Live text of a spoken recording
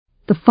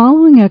The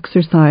following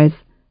exercise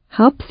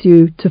helps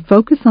you to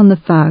focus on the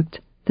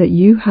fact that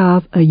you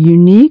have a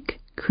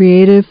unique,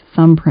 creative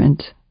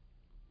thumbprint.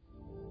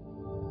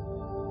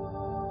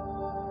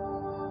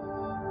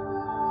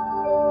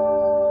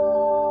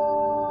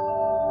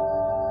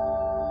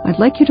 I'd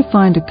like you to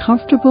find a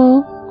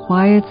comfortable,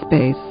 quiet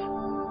space.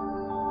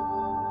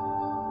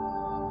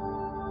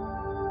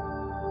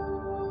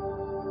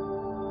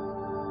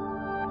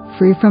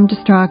 Free from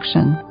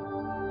distraction.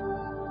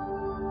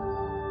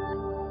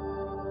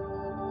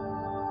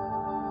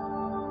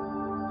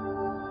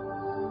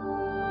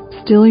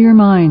 Still your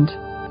mind.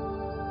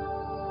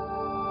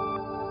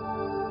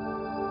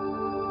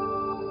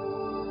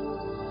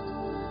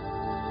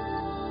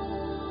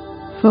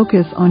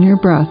 Focus on your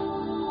breath.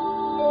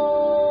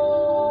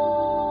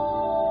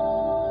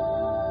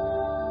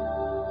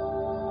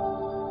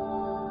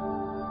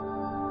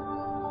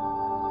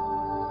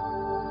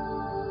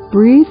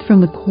 Breathe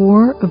from the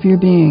core of your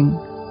being.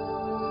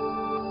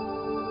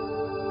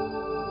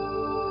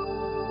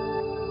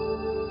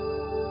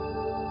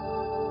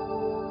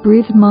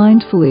 Breathe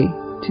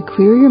mindfully to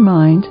clear your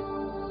mind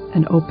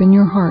and open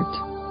your heart.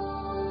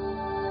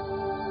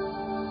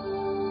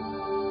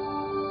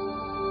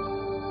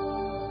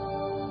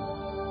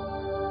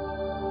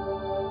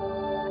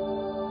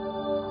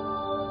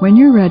 When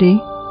you're ready,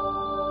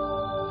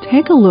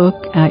 take a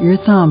look at your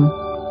thumb.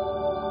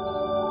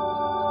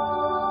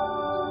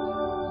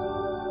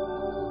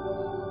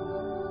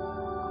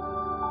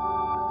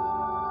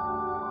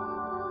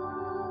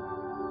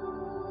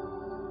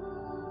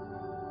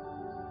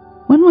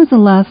 When was the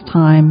last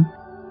time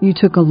you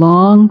took a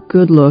long,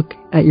 good look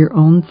at your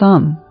own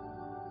thumb?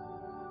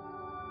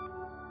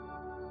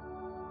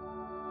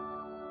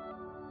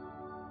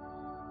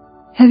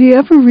 Have you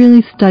ever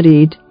really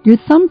studied your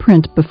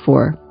thumbprint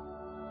before?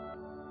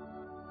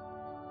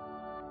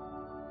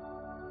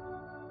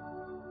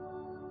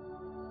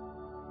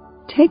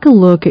 Take a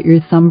look at your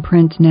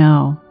thumbprint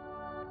now.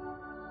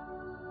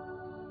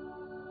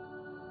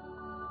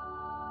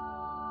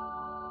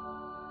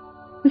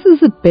 This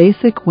is a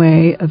basic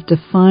way of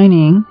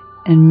defining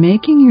and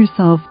making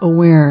yourself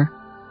aware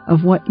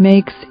of what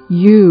makes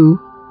you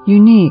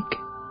unique.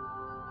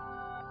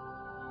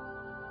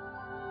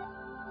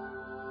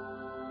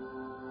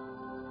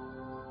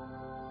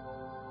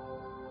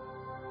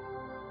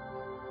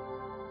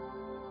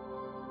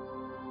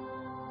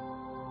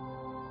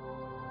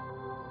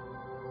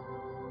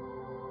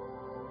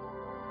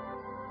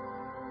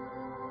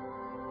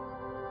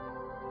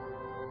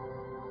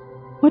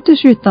 What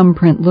does your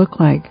thumbprint look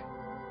like?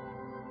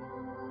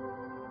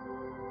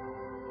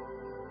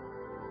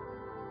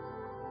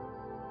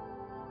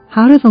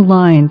 How do the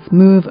lines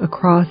move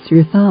across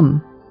your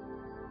thumb?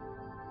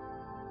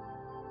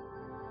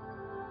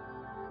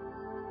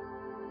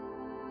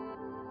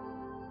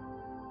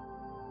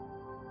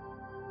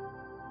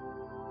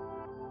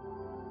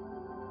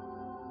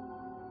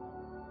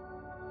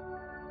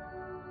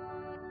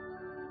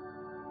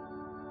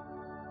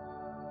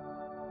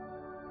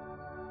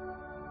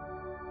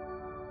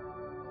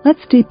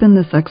 Let's deepen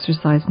this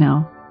exercise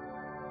now.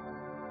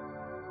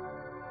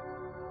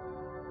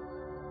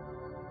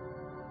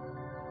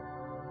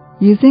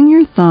 Using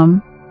your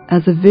thumb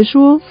as a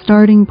visual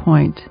starting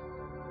point,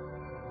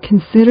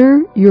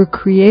 consider your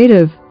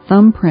creative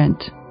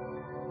thumbprint.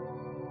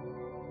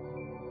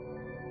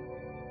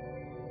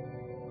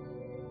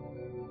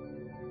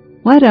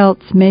 What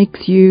else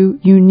makes you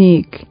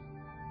unique?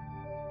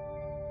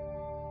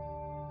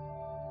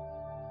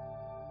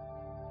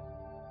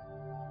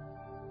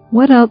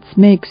 What else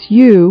makes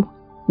you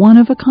one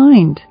of a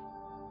kind?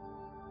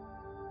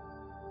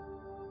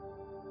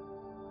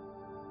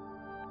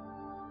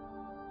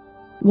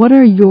 What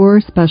are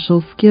your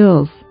special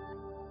skills?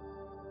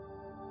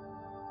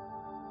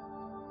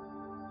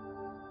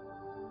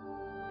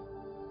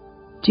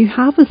 Do you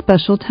have a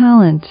special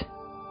talent?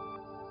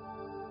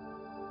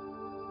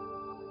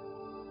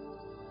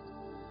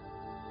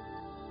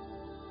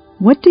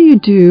 What do you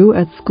do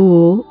at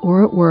school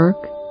or at work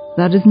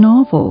that is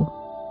novel?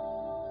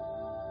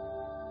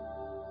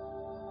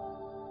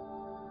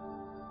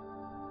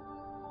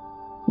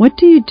 What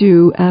do you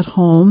do at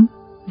home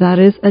that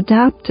is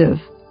adaptive?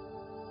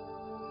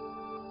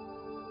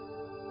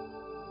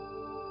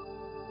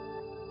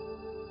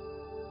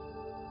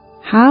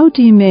 How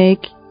do you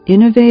make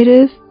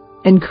innovative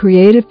and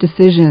creative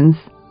decisions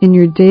in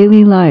your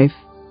daily life?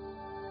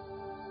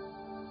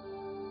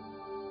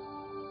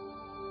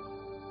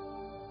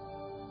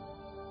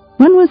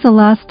 When was the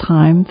last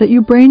time that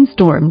you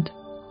brainstormed?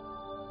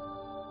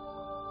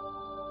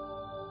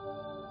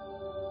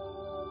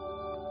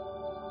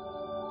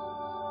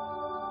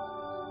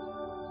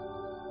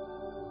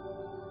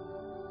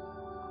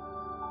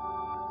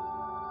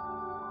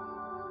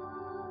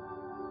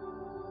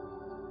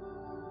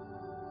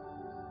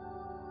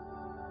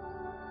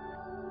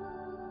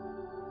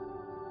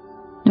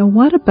 Now,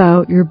 what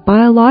about your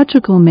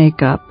biological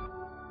makeup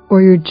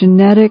or your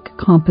genetic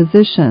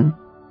composition?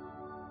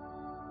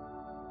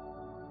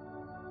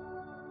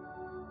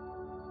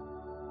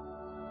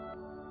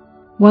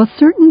 While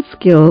certain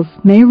skills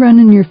may run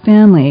in your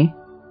family,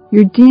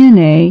 your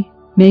DNA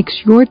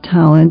makes your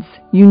talents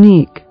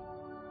unique.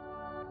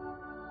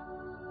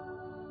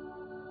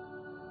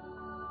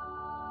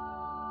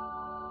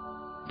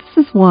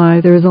 This is why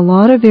there is a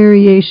lot of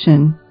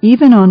variation,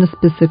 even on a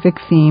specific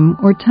theme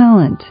or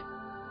talent.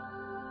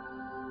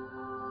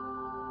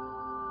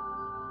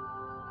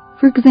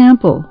 For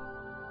example,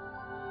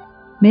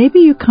 maybe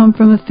you come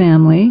from a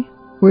family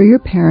where your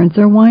parents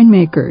are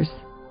winemakers.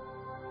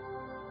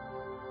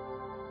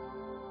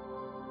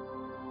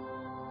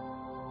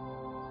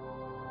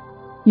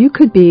 You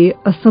could be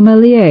a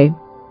sommelier.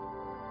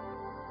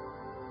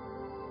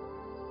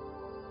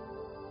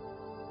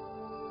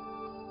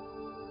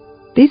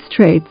 These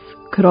traits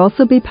could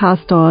also be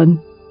passed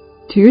on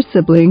to your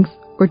siblings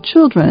or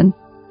children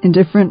in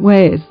different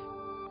ways.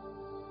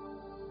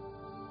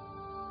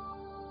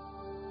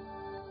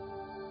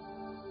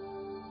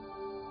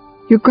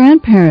 Your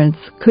grandparents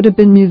could have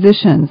been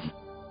musicians,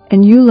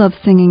 and you love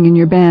singing in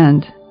your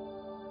band.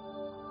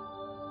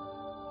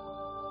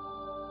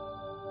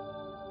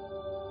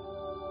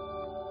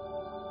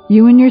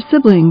 You and your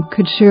sibling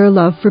could share a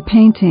love for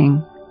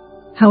painting.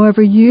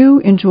 However, you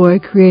enjoy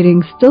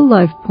creating still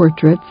life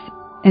portraits,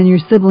 and your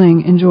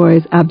sibling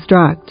enjoys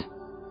abstract.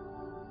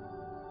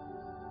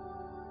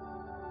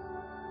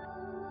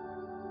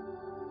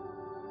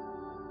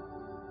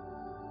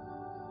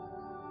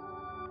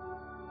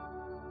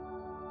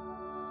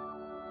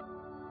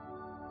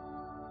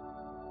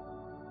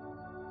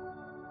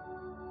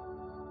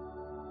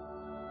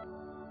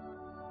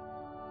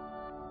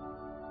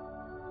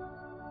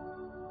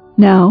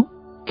 Now,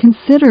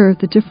 consider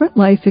the different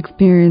life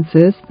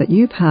experiences that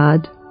you've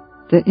had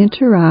that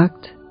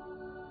interact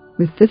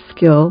with this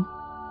skill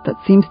that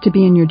seems to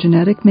be in your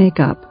genetic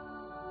makeup.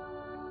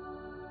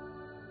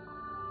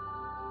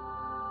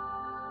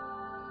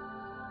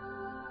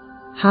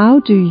 How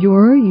do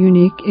your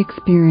unique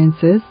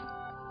experiences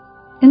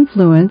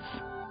influence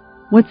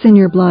what's in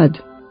your blood?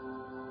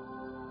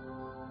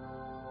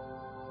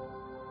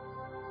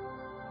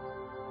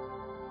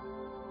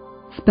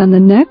 Spend the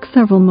next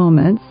several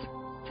moments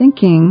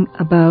thinking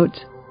about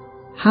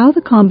how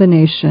the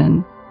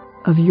combination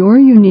of your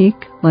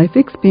unique life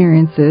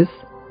experiences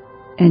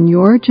and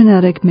your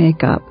genetic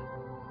makeup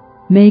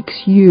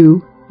makes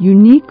you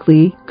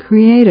uniquely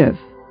creative.